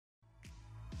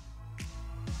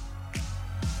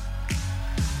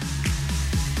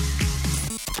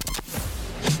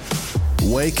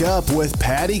Wake Up with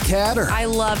Patty Catter. I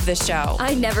love the show.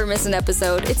 I never miss an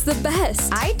episode. It's the best.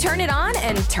 I turn it on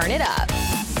and turn it up.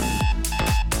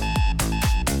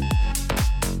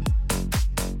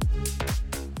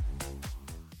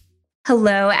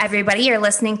 Hello, everybody. You're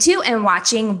listening to and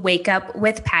watching Wake Up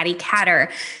with Patty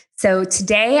Catter. So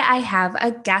today I have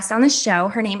a guest on the show.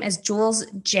 Her name is Jules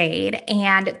Jade.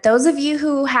 And those of you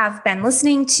who have been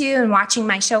listening to and watching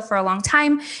my show for a long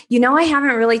time, you know I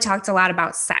haven't really talked a lot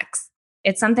about sex.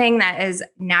 It's something that is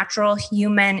natural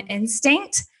human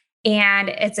instinct, and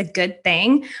it's a good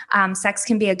thing. Sex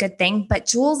can be a good thing, but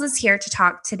Jules is here to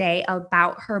talk today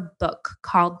about her book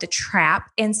called The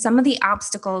Trap and some of the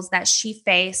obstacles that she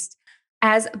faced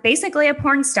as basically a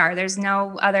porn star. There's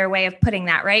no other way of putting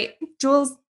that, right,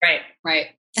 Jules? Right.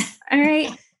 All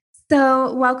right.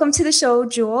 So welcome to the show,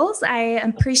 Jules. I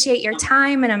appreciate your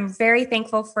time, and I'm very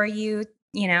thankful for you,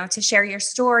 to share your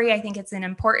story. I think it's an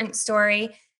important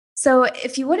story. So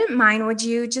if you wouldn't mind, would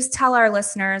you just tell our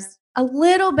listeners a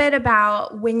little bit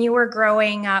about when you were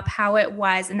growing up, how it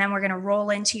was, and then we're going to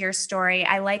roll into your story.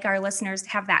 I like our listeners to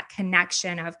have that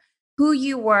connection of who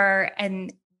you were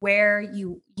and where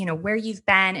where you've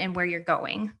been and where you're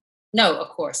going. No, of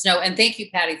course. No. And thank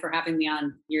you, Patty, for having me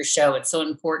on your show. It's so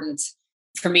important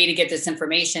for me to get this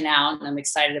information out. And I'm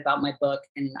excited about my book,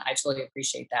 and I totally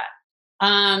appreciate that.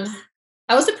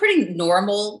 I was a pretty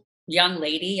normal young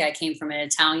lady. I came from an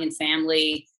Italian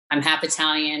family. I'm half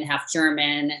Italian, half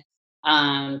German,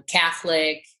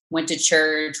 Catholic, went to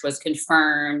church, was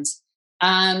confirmed.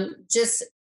 Just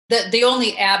the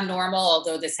only abnormal,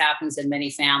 although this happens in many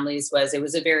families, was it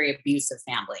was a very abusive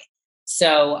family.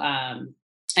 So,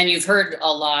 and you've heard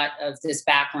a lot of this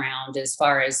background as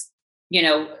far as,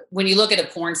 when you look at a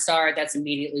porn star, that's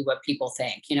immediately what people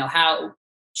think, how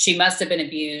she must have been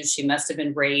abused. She must have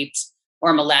been raped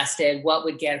or molested. What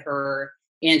would get her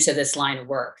into this line of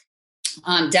work?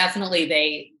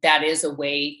 Definitely that is a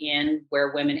way in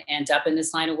where women end up in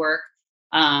this line of work.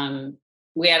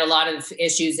 We had a lot of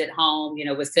issues at home,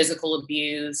 with physical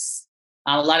abuse,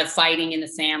 a lot of fighting in the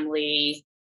family.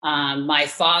 My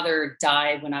father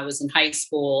died when I was in high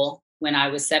school, when I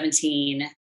was 17,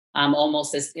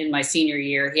 almost in my senior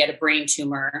year. He had a brain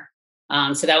tumor.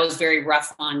 So that was very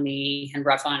rough on me and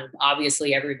rough on,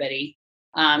 obviously, everybody.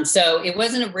 So it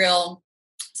wasn't a real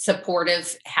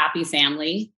supportive, happy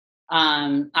family.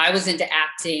 I was into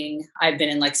acting. I've been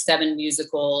in like 7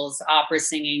 musicals, opera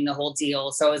singing, the whole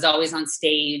deal. So I was always on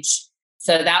stage.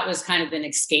 So that was kind of an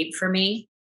escape for me.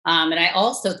 And I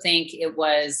also think it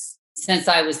was, since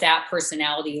I was that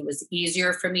personality, it was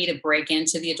easier for me to break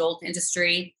into the adult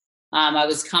industry. I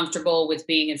was comfortable with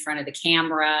being in front of the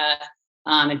camera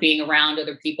and being around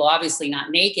other people, obviously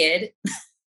not naked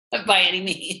by any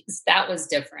means. That was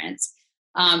different.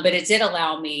 But it did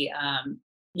allow me,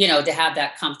 to have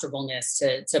that comfortableness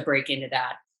to break into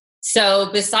that. So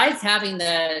besides having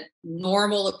the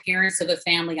normal appearance of a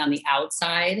family on the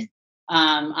outside,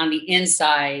 on the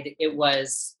inside, it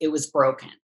was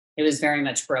broken. It was very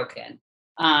much broken.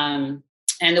 And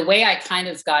the way I kind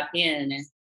of got in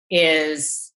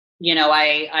is,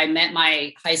 I met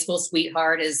my high school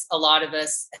sweetheart, as a lot of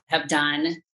us have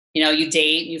done. You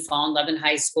date, you fall in love in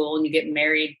high school, and you get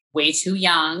married way too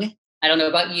young. I don't know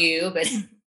about you, but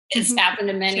it's happened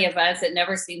to many of us. It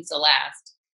never seems to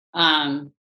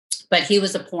last. But he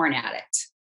was a porn addict.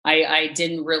 I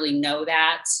didn't really know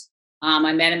that.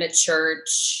 I met him at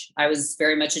church. I was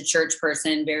very much a church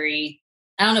person,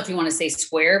 I don't know if you want to say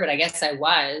square, but I guess I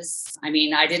was. I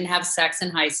mean, I didn't have sex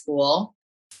in high school.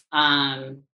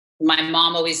 My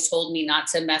mom always told me not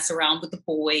to mess around with the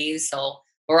boys,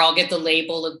 or I'll get the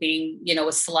label of being, a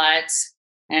slut.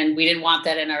 And we didn't want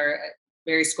that in our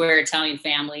very square Italian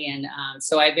family. And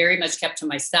so I very much kept to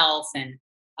myself.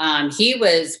 And he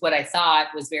was what I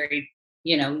thought was very,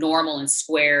 normal and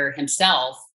square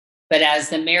himself. But as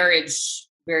the marriage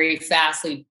very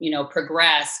fastly,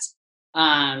 progressed,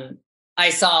 I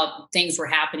saw things were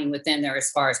happening within there as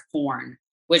far as porn,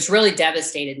 which really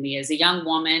devastated me. As a young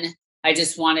woman, I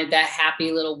just wanted that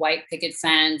happy little white picket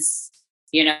fence,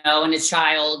 and a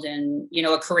child and,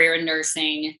 a career in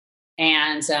nursing.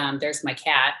 And there's my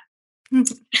cat.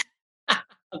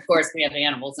 Of course, we have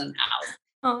animals in the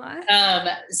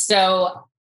house. So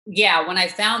yeah, when I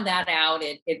found that out,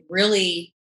 it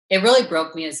really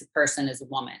broke me as a person, as a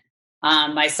woman.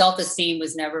 My self-esteem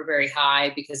was never very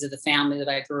high because of the family that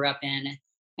I grew up in.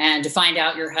 And to find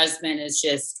out your husband is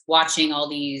just watching all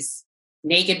these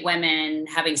naked women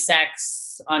having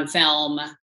sex on film,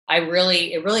 it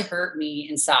really hurt me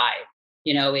inside.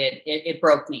 It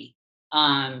broke me.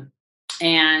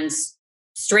 And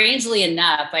strangely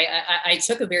enough, I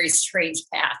took a very strange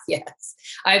path. Yes.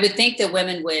 I would think that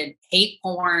women would hate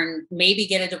porn, maybe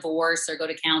get a divorce or go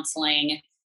to counseling.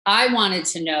 I wanted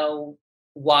to know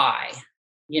why,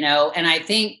 and I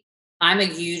think I'm a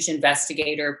huge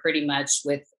investigator pretty much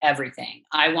with everything.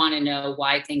 I want to know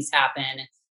why things happen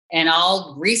and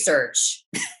I'll research.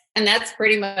 And that's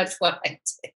pretty much what I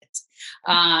did.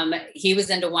 He was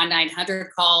into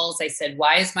 1-900 calls. I said,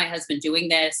 why is my husband doing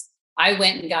this? I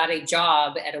went and got a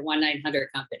job at a 1-900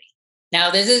 company. Now,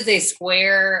 this is a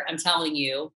square, I'm telling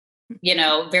you,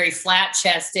 very flat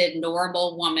chested,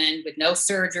 normal woman with no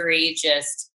surgery.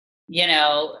 Just,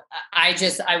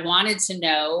 I wanted to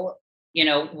know,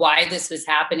 why this was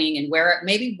happening and where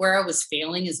I was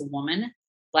failing as a woman.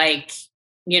 Like,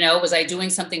 was I doing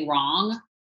something wrong?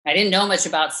 I didn't know much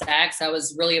about sex. I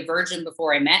was really a virgin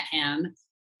before I met him.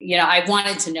 I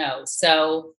wanted to know.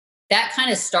 So that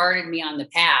kind of started me on the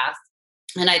path.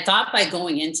 And I thought by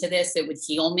going into this, it would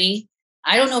heal me.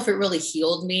 I don't know if it really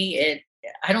healed me.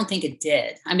 I don't think it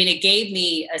did. I mean, it gave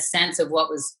me a sense of what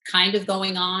was kind of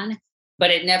going on,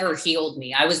 but it never healed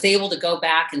me. I was able to go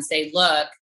back and say, look,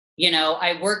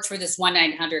 I worked for this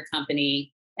 1-900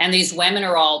 company and these women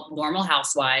are all normal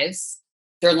housewives.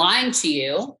 They're lying to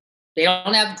you. They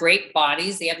don't have great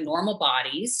bodies. They have normal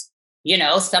bodies.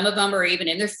 Some of them are even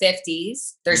in their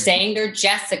 50s. They're saying they're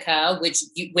Jessica,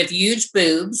 with huge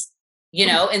boobs,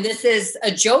 and this is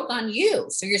a joke on you.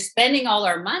 So you're spending all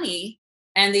our money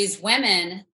and these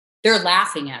women, they're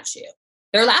laughing at you.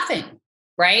 They're laughing,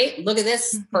 right? Look at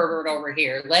this pervert over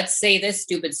here. Let's say this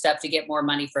stupid stuff to get more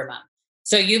money from them.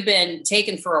 So you've been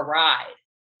taken for a ride.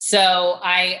 So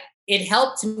it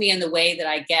helped me in the way that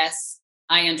I guess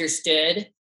I understood.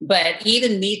 But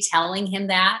even me telling him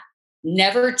that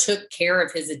never took care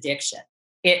of his addiction.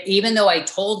 Even though I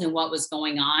told him what was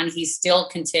going on, he still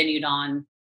continued on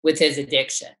with his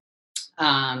addiction.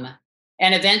 And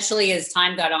eventually as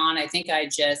time got on, I think I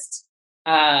just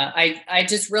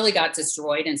really got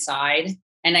destroyed inside.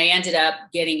 And I ended up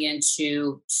getting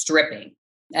into stripping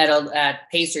at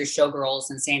Pacers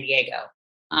Showgirls in San Diego.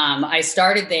 I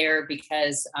started there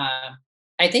because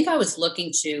I think I was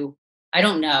looking to, I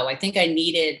don't know. I think I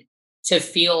needed to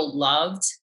feel loved,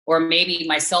 or maybe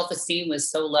my self-esteem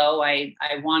was so low. I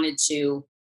wanted to,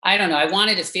 I don't know. I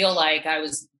wanted to feel like I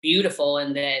was beautiful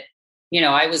and that,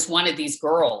 I was one of these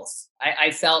girls.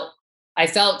 I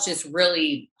felt just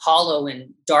really hollow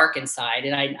and dark inside.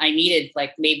 And I needed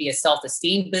like maybe a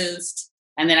self-esteem boost.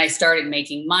 And then I started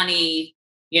making money,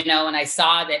 and I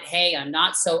saw that, hey, I'm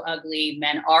not so ugly.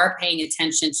 Men are paying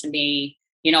attention to me.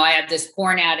 I had this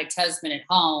porn addict husband at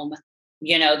home,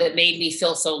 that made me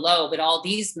feel so low, but all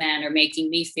these men are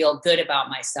making me feel good about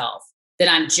myself, that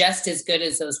I'm just as good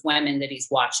as those women that he's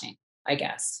watching, I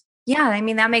guess. Yeah, I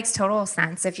mean, that makes total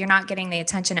sense. If you're not getting the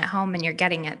attention at home and you're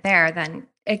getting it there, then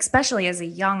especially as a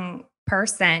young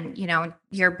person,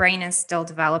 your brain is still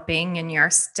developing and you're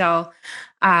still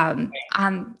on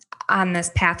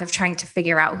this path of trying to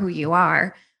figure out who you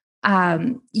are.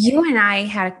 You and I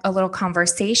had a little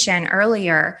conversation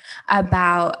earlier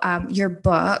about your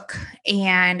book,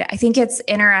 and I think it's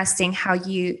interesting how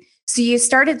you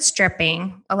started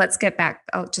stripping. Let's get back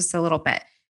just a little bit.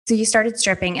 So you started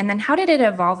stripping, and then how did it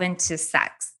evolve into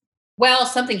sex? Well,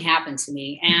 something happened to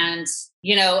me. And,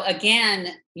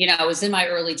 again, I was in my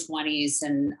early 20s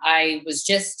and I was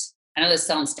just, I know this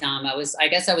sounds dumb. I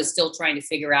guess I was still trying to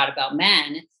figure out about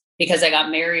men because I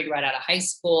got married right out of high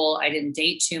school. I didn't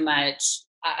date too much.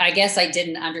 I guess I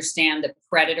didn't understand the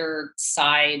predator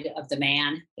side of the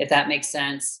man, if that makes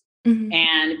sense. Mm-hmm.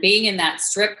 And being in that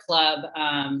strip club,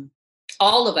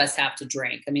 all of us have to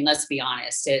drink. I mean, let's be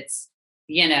honest. It's,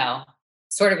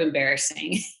 sort of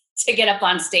embarrassing to get up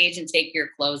on stage and take your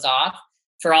clothes off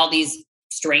for all these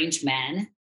strange men.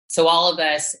 So all of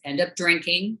us end up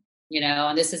drinking,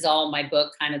 and this is all my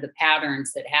book, kind of the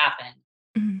patterns that happen.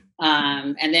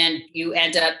 Mm-hmm. And then you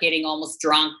end up getting almost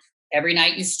drunk every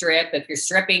night you strip. If you're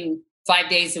stripping 5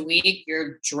 days a week,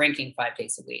 you're drinking 5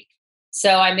 days a week.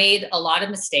 So I made a lot of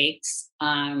mistakes.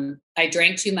 I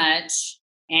drank too much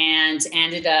and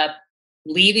ended up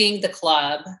leaving the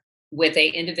club with a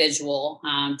individual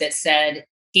that said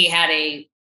he had it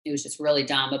was just really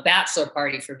dumb, a bachelor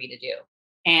party for me to do.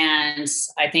 And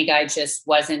I think I just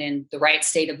wasn't in the right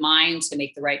state of mind to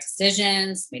make the right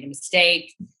decisions, made a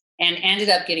mistake, and ended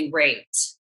up getting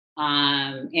raped.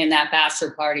 In that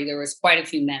bachelor party, there was quite a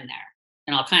few men there.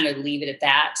 And I'll kind of leave it at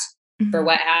that for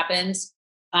what happened.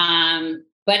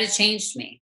 But it changed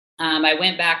me. I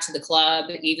went back to the club.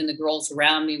 Even the girls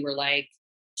around me were like,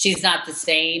 she's not the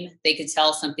same. They could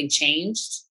tell something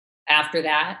changed after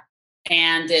that.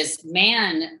 And this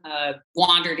man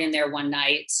wandered in there one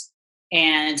night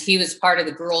And he was part of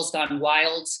the Girls Gone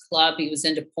Wild club. He was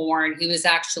into porn. He was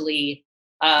actually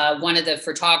one of the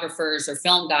photographers or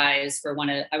film guys for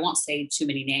I won't say too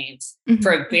many names,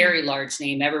 for a very large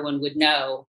name everyone would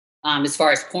know as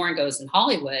far as porn goes in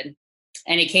Hollywood.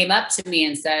 And he came up to me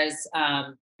and says,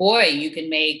 boy, you can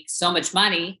make so much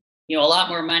money, a lot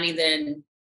more money than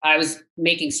I was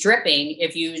making stripping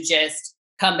if you just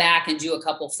come back and do a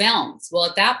couple films. Well,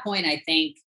 at that point, I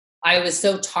think I was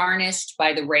so tarnished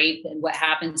by the rape and what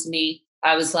happened to me.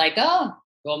 I was like, oh,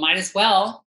 well, might as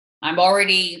well. Might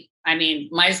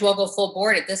as well go full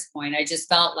board at this point. I just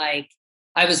felt like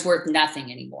I was worth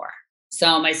nothing anymore.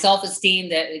 So my self-esteem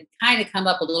that had kind of come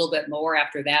up a little bit more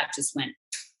after that just went,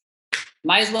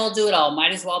 might as well do it all.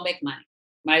 Might as well make money.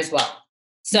 Might as well.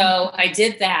 So I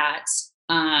did that.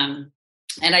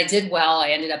 And I did well. I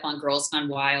ended up on Girls Gone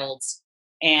Wild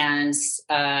and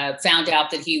found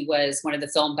out that he was one of the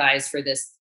film guys for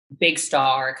this big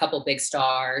star, a couple big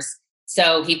stars.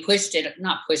 So he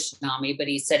not pushed it on me, but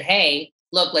he said, hey,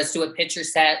 look, let's do a picture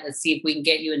set. Let's see if we can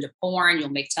get you into porn. You'll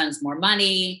make tons more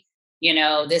money,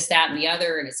 this, that, and the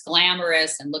other. And it's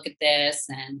glamorous. And look at this.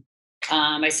 And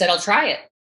I said, I'll try it.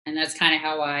 And that's kind of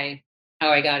how I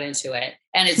got into it.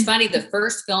 And it's funny, the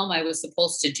first film I was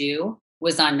supposed to do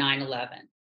was on 9/11.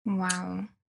 Wow.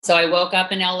 So I woke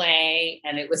up in LA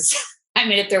and it was,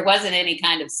 if there wasn't any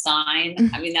kind of sign,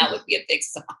 that would be a big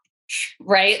sign,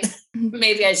 right?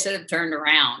 Maybe I should have turned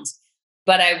around.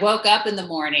 But I woke up in the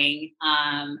morning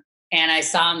and I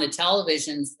saw on the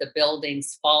televisions the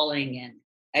buildings falling and,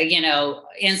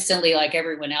 instantly, like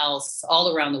everyone else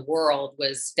all around the world,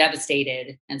 was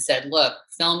devastated and said, look,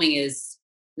 filming is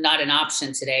not an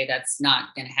option today. That's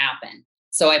not going to happen.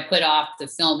 So I put off the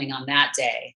filming on that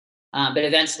day, but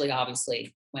eventually,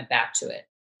 obviously, went back to it.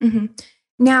 Mm-hmm.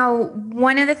 Now,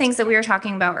 one of the things that we were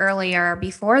talking about earlier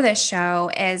before this show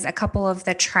is a couple of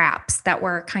the traps that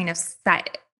were kind of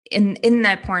set in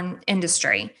the porn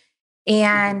industry.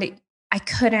 And I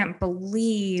couldn't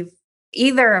believe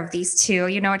either of these two.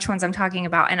 You know which ones I'm talking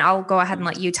about. And I'll go ahead and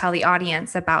let you tell the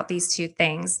audience about these two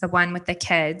things, the one with the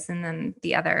kids and then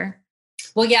the other.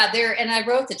 Well, yeah, and I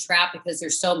wrote the trap because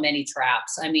there's so many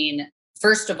traps.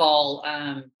 First of all,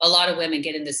 a lot of women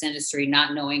get in this industry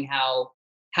not knowing how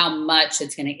much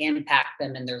it's going to impact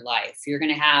them in their life. You're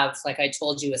going to have, like I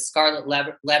told you, a scarlet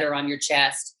letter on your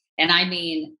chest. And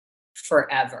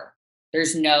forever.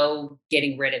 There's no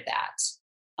getting rid of that.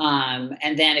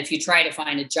 And then if you try to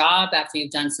find a job after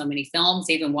you've done so many films,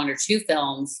 even one or two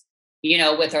films,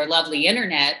 with our lovely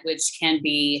internet, which can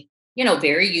be,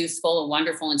 very useful and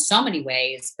wonderful in so many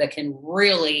ways, but can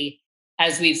really,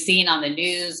 as we've seen on the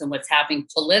news and what's happening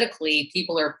politically,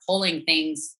 people are pulling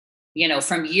things,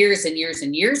 from years and years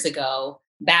and years ago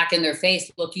back in their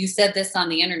face. Look, you said this on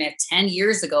the internet 10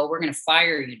 years ago, we're going to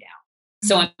fire you now.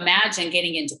 So imagine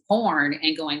getting into porn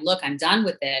and going, look, I'm done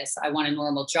with this. I want a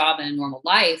normal job and a normal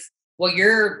life. Well,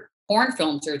 your porn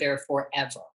films are there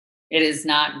forever. It is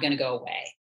not going to go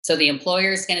away. So the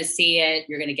employer is going to see it.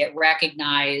 You're going to get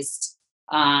recognized.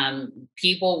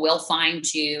 People will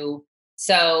find you.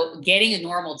 So getting a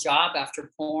normal job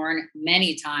after porn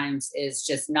many times is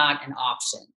just not an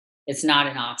option. It's not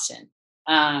an option.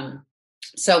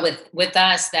 So with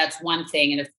us, that's one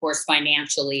thing. And of course,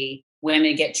 financially,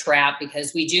 women get trapped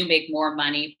because we do make more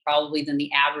money probably than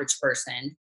the average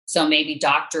person. So maybe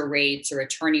doctor rates or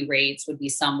attorney rates would be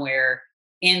somewhere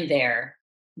in there.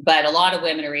 But a lot of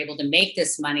women are able to make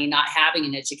this money, not having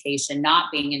an education,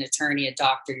 not being an attorney, a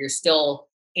doctor. You're still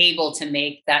able to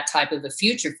make that type of a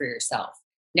future for yourself.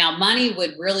 Now, money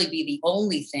would really be the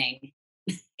only thing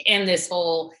in this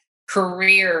whole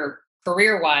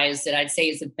career-wise that I'd say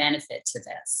is a benefit to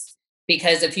this.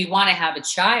 Because if you want to have a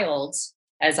child,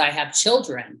 as I have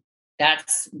children,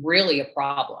 that's really a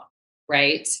problem,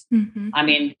 right?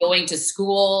 Mm-hmm. Going to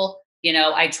school,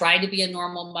 I try to be a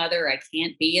normal mother. I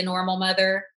can't be a normal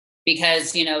mother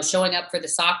because, showing up for the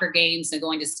soccer games and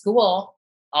going to school,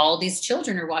 all these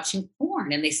children are watching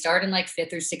porn and they start in like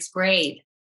 5th or 6th grade.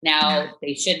 Now,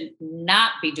 they should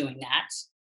not be doing that,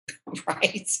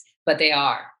 right? But they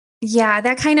are. Yeah,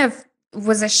 that kind of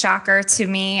was a shocker to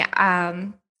me.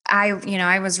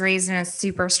 I was raised in a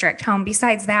super strict home.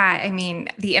 Besides that,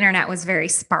 the internet was very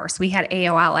sparse. We had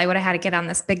AOL. I would have had to get on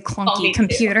this big clunky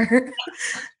computer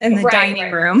in the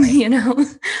dining room,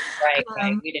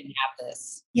 Right. We didn't have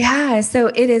this. Yeah. So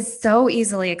it is so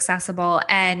easily accessible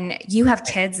and you have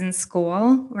kids in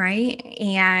school, right?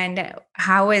 And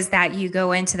how is that you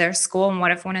go into their school and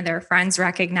what if one of their friends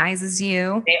recognizes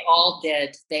you? They all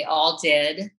did.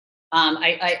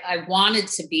 I wanted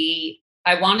to be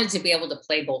able to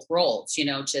play both roles,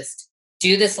 just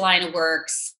do this line of work,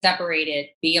 separate it,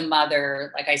 be a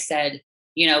mother. Like I said,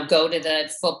 go to the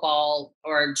football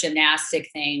or gymnastic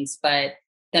things, but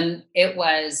then it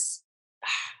was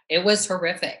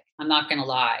horrific. I'm not going to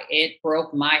lie. It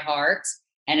broke my heart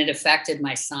and it affected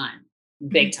my son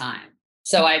big time.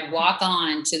 So I'd walk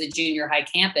on to the junior high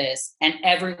campus and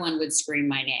everyone would scream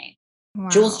my name. Wow.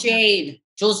 Jules Jade,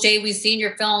 we've seen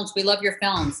your films. We love your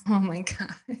films. Oh my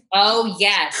God. Oh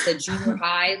yes. The junior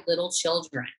high little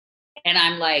children. And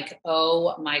I'm like,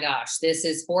 oh my gosh, this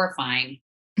is horrifying.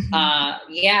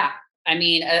 Yeah. I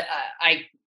mean,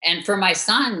 and for my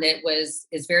son, is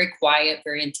very quiet,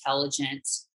 very intelligent,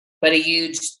 but a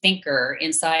huge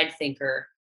inside thinker.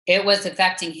 It was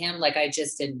affecting him like I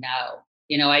just didn't know.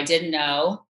 I didn't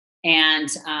know. And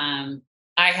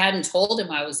I hadn't told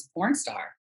him I was a porn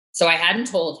star. So I hadn't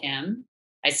told him.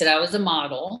 I said I was a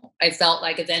model. I felt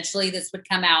like eventually this would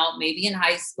come out, maybe in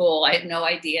high school. I had no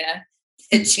idea.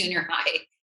 In junior high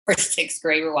or sixth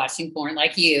grade, we're watching porn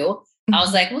like you. I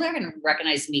was like, well, they're going to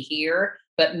recognize me here.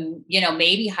 But,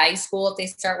 maybe high school, if they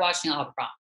start watching, I'll have a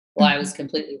problem. Well, I was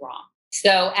completely wrong.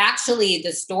 So actually,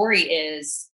 the story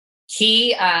is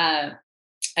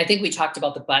I think we talked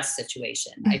about the bus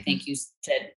situation. I think you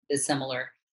said is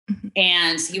similar.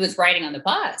 And he was riding on the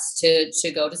bus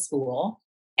to go to school.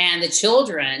 And the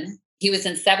children, he was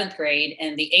in 7th grade,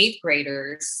 and the 8th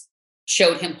graders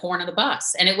showed him porn on the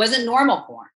bus. And it wasn't normal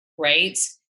porn, right?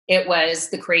 It was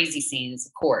the crazy scenes,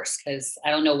 of course, because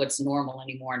I don't know what's normal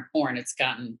anymore in porn. It's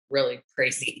gotten really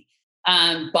crazy.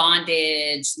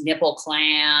 Bondage, nipple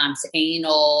clamps,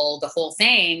 anal, the whole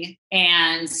thing.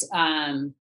 And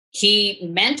he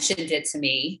mentioned it to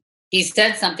me. He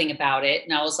said something about it.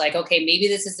 And I was like, okay, maybe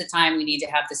this is the time we need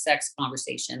to have the sex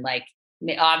conversation. Like,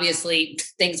 obviously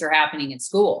things are happening in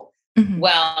school.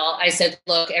 Well, I said,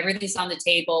 look, everything's on the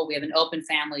table. We have an open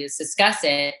family. Let's discuss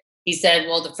it. He said,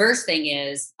 well, the first thing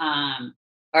is,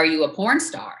 are you a porn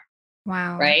star?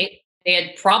 Wow. Right. They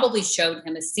had probably showed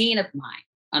him a scene of mine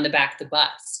on the back of the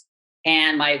bus.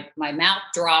 And my mouth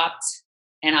dropped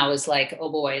and I was like, oh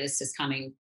boy, this is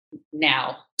coming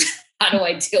now. How do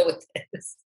I deal with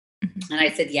this? And I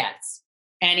said, yes.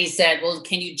 And he said, well,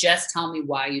 can you just tell me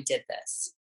why you did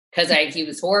this? Because he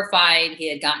was horrified. He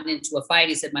had gotten into a fight.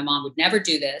 He said, my mom would never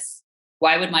do this.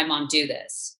 Why would my mom do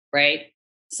this? Right.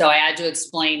 So I had to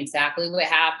explain exactly what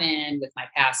happened with my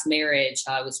past marriage,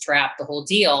 how I was trapped, the whole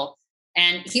deal.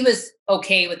 And he was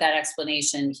okay with that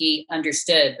explanation. He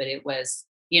understood, but it was,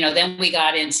 then we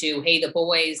got into, hey, the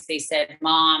boys, they said,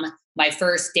 Mom, my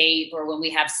first date, or when we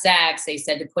have sex, they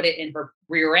said to put it in her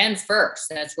rear end first.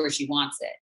 That's where she wants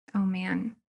it. Oh,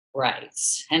 man. Right.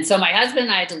 And so my husband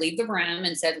and I had to leave the room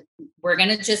and said, we're going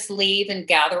to just leave and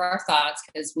gather our thoughts,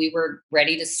 because we were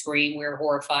ready to scream. We were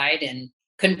horrified and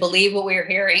couldn't believe what we were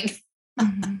hearing.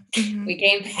 We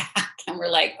came back and we're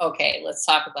like, okay, let's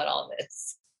talk about all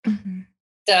this.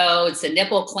 So it's a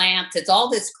nipple clamps. It's all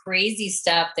this crazy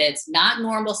stuff that's not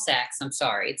normal sex. I'm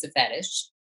sorry. It's a fetish.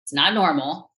 It's not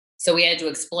normal. So we had to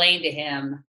explain to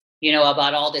him,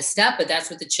 about all this stuff, but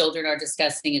that's what the children are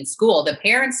discussing in school. The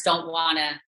parents don't want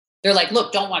to, they're like,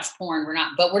 look, don't watch porn. We're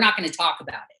not going to talk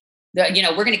about it.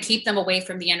 We're going to keep them away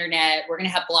from the internet. We're going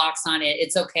to have blocks on it.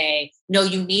 It's okay. No,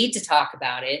 you need to talk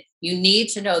about it. You need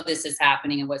to know this is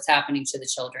happening and what's happening to the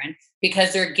children,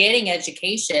 because they're getting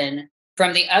education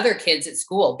from the other kids at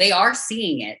school. They are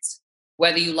seeing it,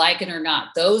 whether you like it or not.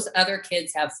 Those other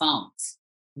kids have phones.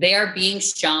 They are being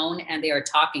shown and they are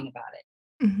talking about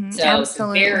it. So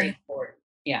Absolutely. It's very important.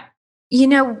 Yeah.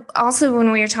 Also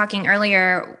when we were talking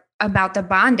earlier about the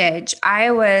bondage, I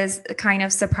was kind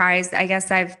of surprised. I guess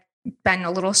I've been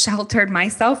a little sheltered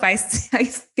myself. I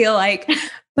feel like,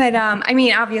 but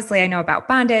obviously I know about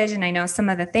bondage and I know some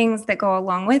of the things that go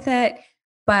along with it,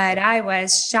 but I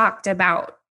was shocked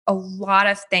about a lot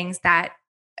of things that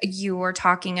you were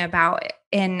talking about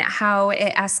and how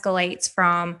it escalates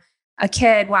from a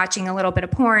kid watching a little bit of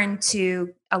porn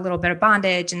to a little bit of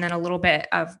bondage and then a little bit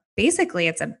of basically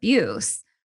it's abuse.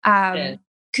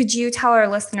 Could you tell our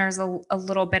listeners a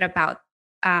little bit about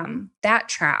that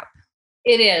trap?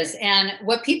 It is. And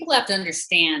what people have to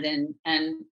understand,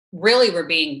 and really we're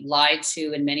being lied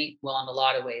to in a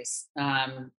lot of ways,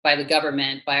 by the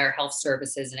government, by our health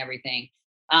services and everything.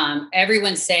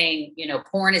 Everyone's saying,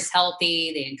 porn is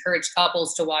healthy. They encourage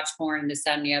couples to watch porn and this,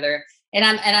 that, and the other. And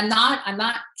I'm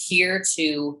not here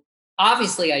to,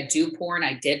 obviously I do porn.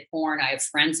 I did porn. I have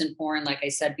friends in porn, like I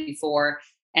said before.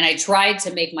 And I tried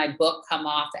to make my book come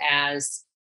off as,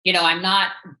 I'm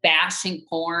not bashing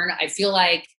porn. I feel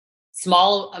like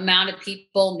small amount of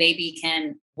people maybe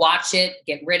can watch it,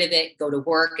 get rid of it, go to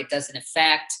work. It doesn't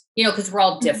affect, because we're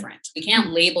all different. We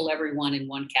can't label everyone in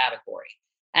one category.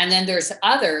 And then there's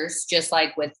others, just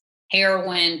like with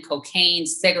heroin, cocaine,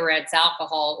 cigarettes,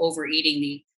 alcohol, overeating,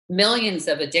 the millions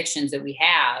of addictions that we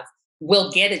have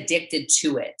will get addicted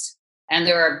to it. And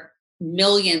there are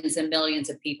millions and millions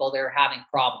of people that are having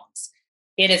problems.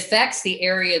 It affects the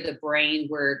area of the brain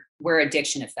where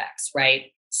addiction affects,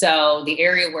 right? So the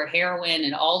area where heroin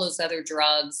and all those other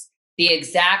drugs, the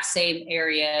exact same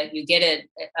area, you get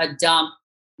a dump,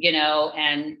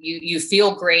 and you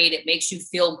feel great. It makes you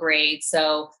feel great.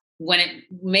 So when it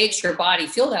makes your body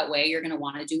feel that way, you're going to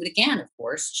want to do it again, of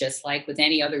course, just like with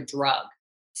any other drug.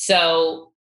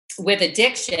 So with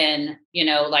addiction,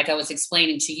 like I was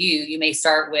explaining to you, you may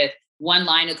start with one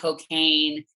line of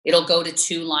cocaine. It'll go to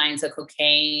 2 lines of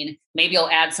cocaine. Maybe you'll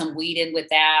add some weed in with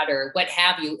that or what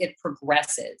have you. It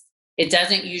progresses. It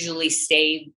doesn't usually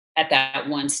stay at that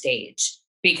one stage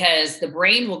because the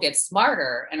brain will get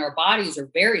smarter and our bodies are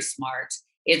very smart.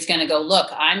 It's going to go,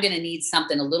 look, I'm going to need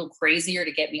something a little crazier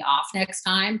to get me off next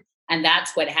time. And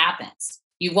that's what happens.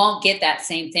 You won't get that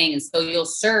same thing. And so you'll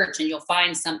search and you'll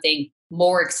find something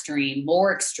more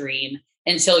extreme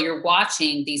until you're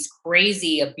watching these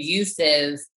crazy,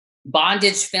 abusive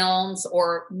bondage films,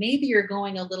 or maybe you're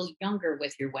going a little younger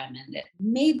with your women that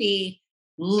maybe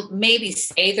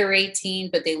say they're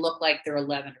 18, but they look like they're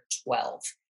 11 or 12.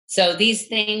 So these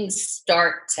things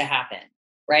start to happen,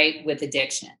 right, with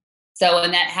addiction. So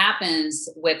when that happens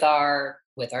with our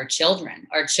children,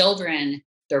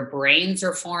 their brains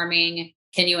are forming.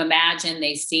 Can you imagine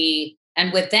they see,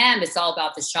 and with them, it's all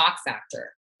about the shock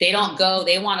factor. They don't go,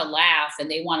 they want to laugh and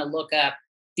they want to look up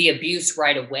the abuse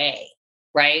right away,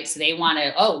 right? So they want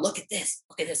to, oh, look at this.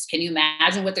 Can you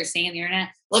imagine what they're seeing on the internet?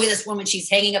 Look at this woman. She's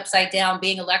hanging upside down,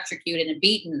 being electrocuted and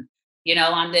beaten,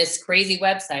 on this crazy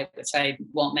website, which I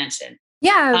won't mention.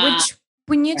 Yeah. Which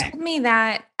when you told me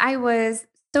that, I was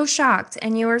so shocked.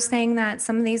 And you were saying that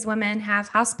some of these women have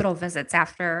hospital visits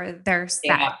after their sex.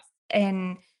 Yeah.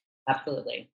 And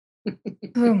absolutely.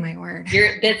 Oh my word.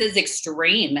 This is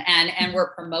extreme and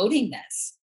we're promoting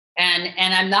this. And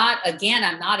I'm not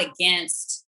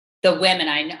against the women.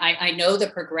 I know the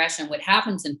progression. What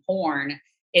happens in porn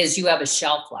is you have a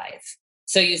shelf life.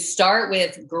 So you start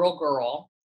with girl,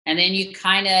 and then you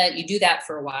do that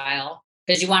for a while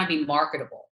because you want to be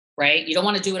marketable, right? You don't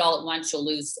want to do it all at once. You'll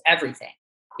lose everything.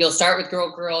 You'll start with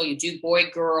girl, you do boy,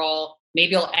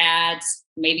 maybe you'll add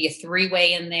maybe a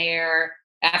 3-way in there.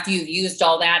 After you've used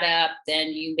all that up, then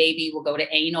you maybe will go to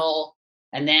anal,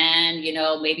 and then,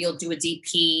 maybe you'll do a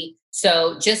DP.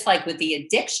 So just like with the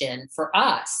addiction for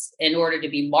us, in order to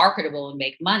be marketable and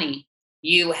make money,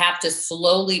 you have to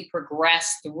slowly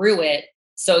progress through it.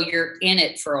 So you're in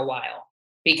it for a while,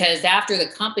 because after the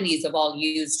companies have all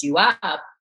used you up,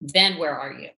 then where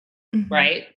are you? Mm-hmm.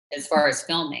 Right? As far as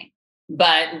filming.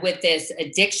 But with this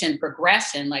addiction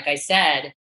progression, like I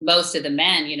said, most of the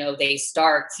men, they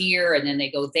start here and then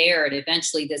they go there. And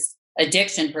eventually this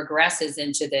addiction progresses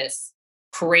into this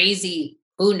crazy,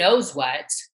 who knows what,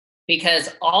 because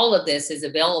all of this is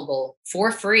available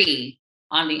for free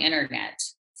on the internet.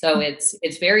 So it's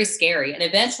very scary. And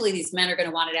eventually these men are going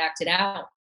to want to act it out.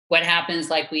 What happens,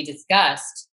 like we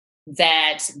discussed,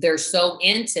 that they're so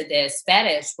into this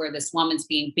fetish where this woman's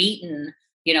being beaten,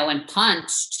 and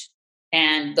punched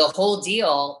and the whole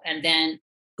deal. And then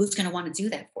who's going to want to do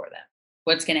that for them?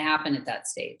 What's going to happen at that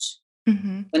stage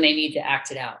when they need to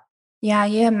act it out? Yeah,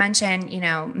 you had mentioned,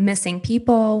 missing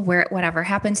people, whatever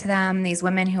happened to them, these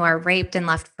women who are raped and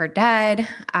left for dead.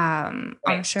 Right.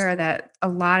 I'm sure that a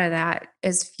lot of that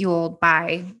is fueled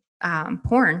by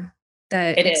porn,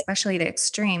 especially the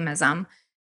extremism.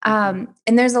 And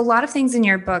there's a lot of things in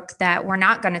your book that we're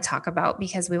not going to talk about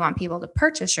because we want people to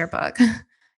purchase your book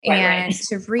and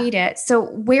to read it. So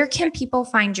where can people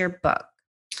find your book?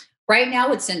 Right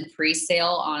now it's in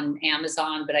pre-sale on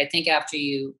Amazon, but I think after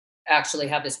you actually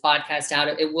have this podcast out,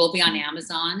 it will be on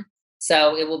Amazon.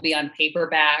 So it will be on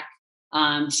paperback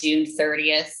June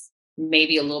 30th,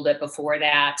 maybe a little bit before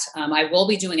that. I will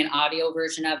be doing an audio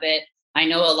version of it. I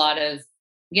know a lot of,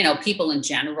 people in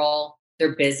general,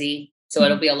 they're busy. So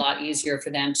it'll be a lot easier for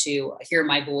them to hear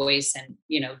my voice and,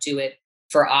 do it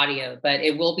for audio, but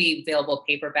it will be available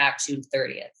paperback June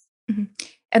 30th. Mm-hmm.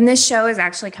 And this show is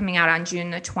actually coming out on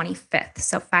June the 25th.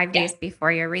 So 5 days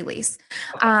before your release.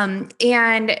 Okay.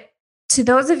 And to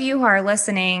those of you who are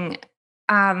listening,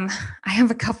 I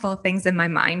have a couple of things in my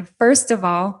mind. First of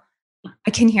all,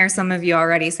 I can hear some of you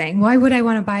already saying, why would I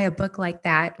want to buy a book like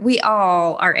that? We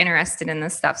all are interested in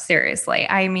this stuff. Seriously.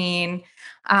 I mean,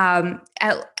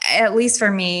 at least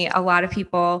for me, a lot of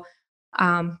people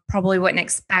probably wouldn't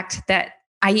expect that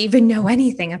I even know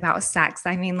anything about sex.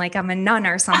 I mean, like I'm a nun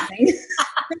or something.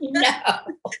 No.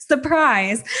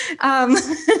 Surprise.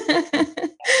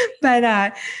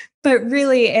 But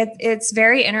really, it's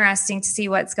very interesting to see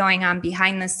what's going on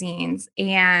behind the scenes,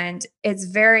 and it's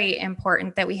very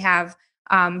important that we have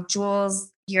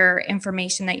Jules, your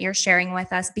information that you're sharing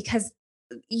with us, because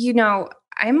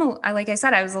like I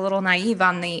said, I was a little naive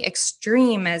on the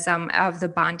extremism of the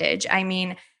bondage. I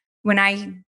mean, when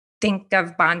I think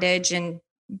of bondage and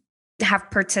have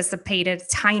participated a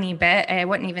tiny bit, I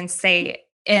wouldn't even say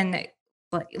in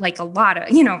like a lot of,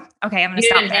 okay, I'm going to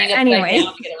stop there. Anyway.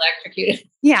 Get electrocuted.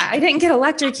 Yeah, I didn't get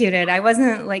electrocuted. I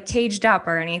wasn't like caged up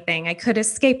or anything. I could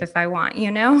escape if I want,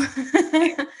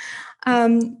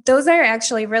 Those are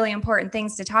actually really important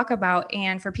things to talk about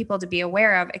and for people to be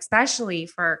aware of, especially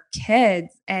for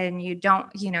kids. And you're going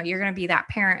to be that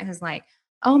parent who's like,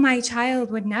 oh, my child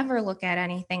would never look at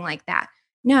anything like that.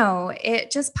 No,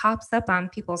 it just pops up on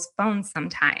people's phones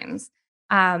sometimes.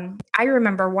 I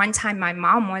remember one time my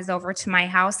mom was over to my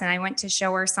house and I went to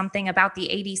show her something about the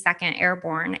 82nd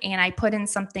Airborne, and I put in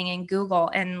something in Google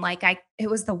and it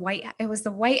was the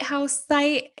White House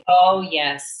site. Oh,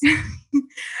 yes.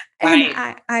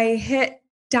 And I hit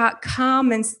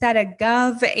 .com instead of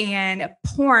gov, and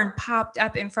porn popped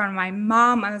up in front of my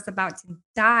mom. I was about to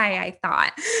die, I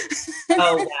thought.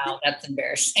 Oh, wow. That's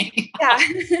embarrassing. Yeah.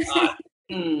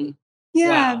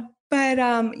 Yeah. Wow.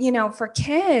 But, for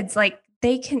kids, like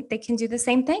they can do the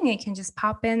same thing. It can just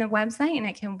pop in a website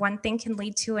and one thing can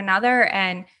lead to another.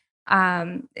 And,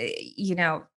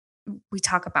 we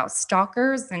talk about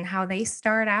stalkers and how they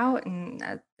start out,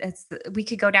 and we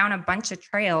could go down a bunch of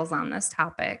trails on this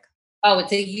topic. Oh,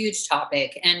 it's a huge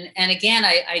topic. And again,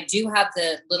 I do have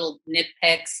the little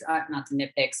nitpicks, not the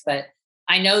nitpicks, but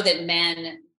I know that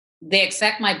men, they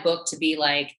expect my book to be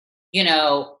like,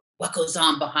 what goes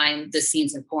on behind the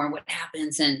scenes in porn, what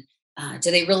happens, and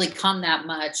do they really come that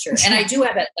much? And I do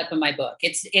have that stuff in my book.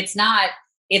 It's not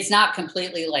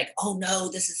completely like, oh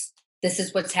no, this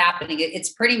is what's happening. It's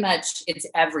pretty much, it's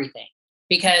everything.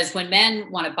 Because when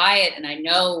men want to buy it, and I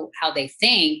know how they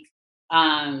think,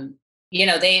 they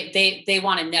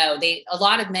want to know. A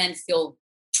lot of men feel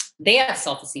they have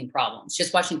self-esteem problems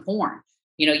just watching porn.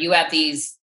 You have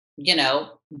these,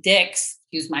 dicks,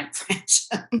 use my French,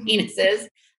 penises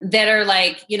that are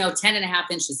like, 10 and a half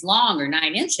inches long or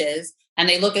 9 inches. And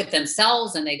they look at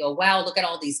themselves and they go, wow, look at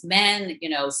all these men,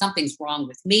 something's wrong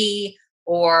with me.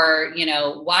 Or,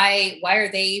 why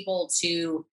are they able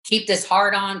to keep this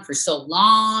hard on for so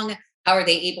long? How are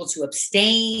they able to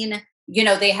abstain?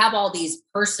 They have all these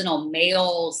personal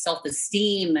male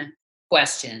self-esteem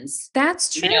questions.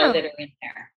 That's true. That are in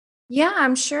there. Yeah,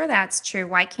 I'm sure that's true.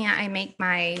 Why can't I make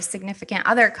my significant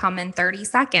other come in 30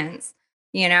 seconds?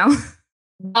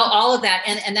 All of that.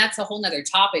 And that's a whole nother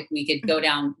topic. We could go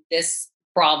down this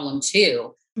problem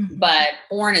too. Mm-hmm. But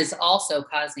porn is also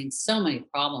causing so many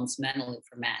problems mentally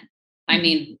for men. Mm-hmm. I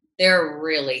mean, they're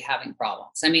really having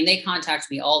problems. I mean, they contact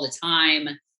me all the time.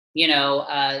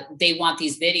 They want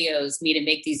these videos, me to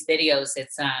make these videos.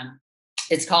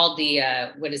 It's called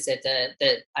what is it?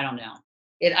 I don't know.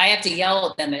 I have to yell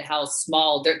at them at how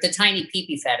small the tiny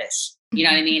pee-pee fetish, you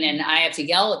know what I mean? And I have to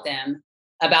yell at them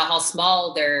about how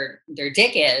small their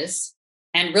dick is.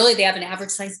 And really they have an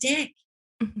average size dick,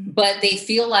 but they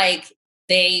feel like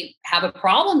they have a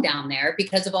problem down there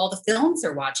because of all the films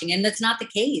they're watching. And that's not the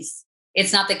case.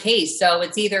 It's not the case. So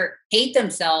it's either hate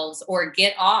themselves or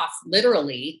get off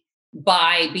literally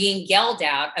by being yelled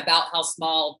at about how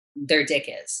small their dick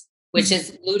is, which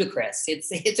is ludicrous.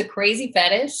 It's a crazy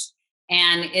fetish.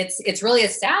 And it's really a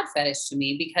sad fetish to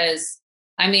me because,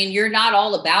 I mean, you're not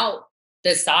all about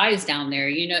the size down there.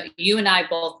 You and I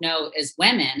both know as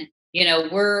women,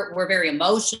 we're very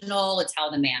emotional. It's how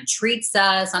the man treats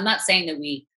us. I'm not saying that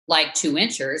we like 2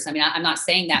 inches. I mean, I'm not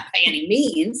saying that by any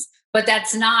means, but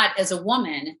that's not, as a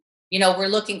woman, we're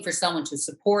looking for someone to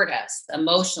support us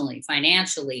emotionally,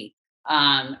 financially,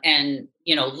 and,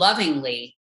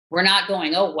 lovingly. We're not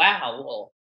going, oh, wow.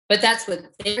 Well, but that's what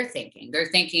they're thinking. They're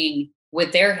thinking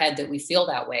with their head that we feel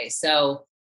that way. So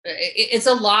it's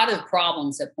a lot of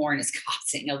problems that porn is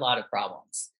causing, a lot of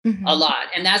problems, a lot.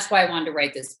 And that's why I wanted to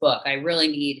write this book. I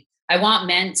want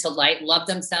men to love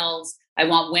themselves. I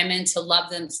want women to love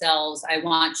themselves. I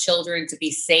want children to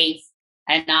be safe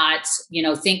and not,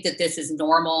 think that this is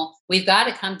normal. We've got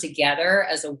to come together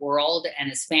as a world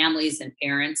and as families and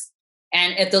parents,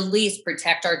 and at the least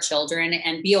protect our children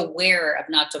and be aware of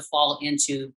not to fall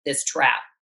into this trap.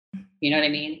 You know what I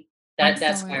mean?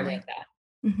 That's why I wrote that.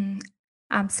 Mm-hmm.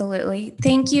 Absolutely.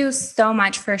 Thank you so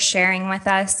much for sharing with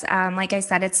us. Like I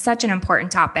said, it's such an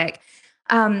important topic.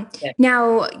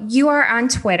 Now, you are on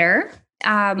Twitter.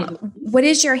 What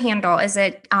is your handle? Is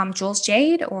it Jules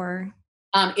Jade or?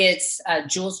 It's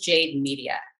Jules Jade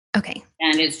Media. Okay.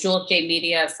 And it's Jules J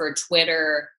Media for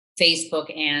Twitter,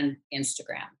 Facebook, and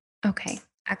Instagram. Okay.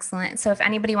 Excellent. So if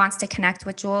anybody wants to connect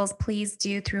with Jules, please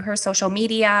do through her social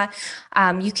media.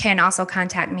 You can also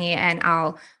contact me and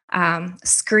I'll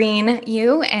screen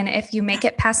you. And if you make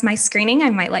it past my screening, I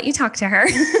might let you talk to her.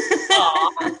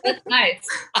 Aw, that's nice.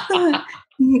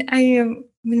 I am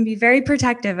going to be very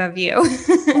protective of you.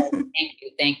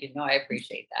 Thank you. No, I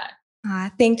appreciate that.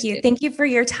 Thank you. Thank you for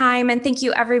your time. And thank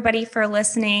you everybody for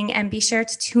listening, and be sure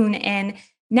to tune in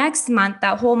next month.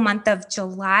 That whole month of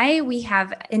July, we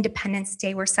have Independence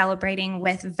Day. We're celebrating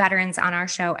with veterans on our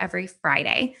show every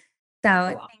Friday.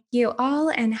 So Thank you all,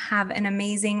 and have an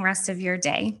amazing rest of your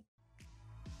day.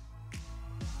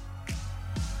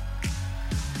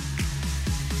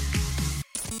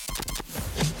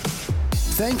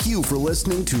 Thank you for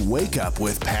listening to Wake Up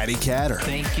with Patty Catter.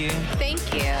 Thank you.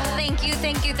 Thank you. Thank you.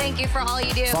 Thank you. Thank you for all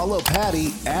you do. Follow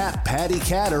Patty at Patty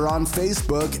Catter on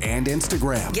Facebook and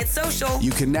Instagram. Get social. You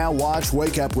can now watch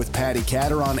Wake Up with Patty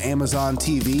Catter on Amazon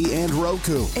TV and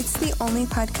Roku. It's the only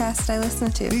podcast I listen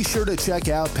to. Be sure to check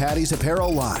out Patty's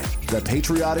apparel line, The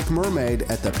Patriotic Mermaid,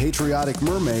 at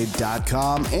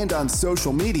thepatrioticmermaid.com and on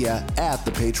social media at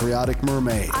The Patriotic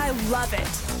Mermaid. I love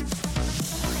it.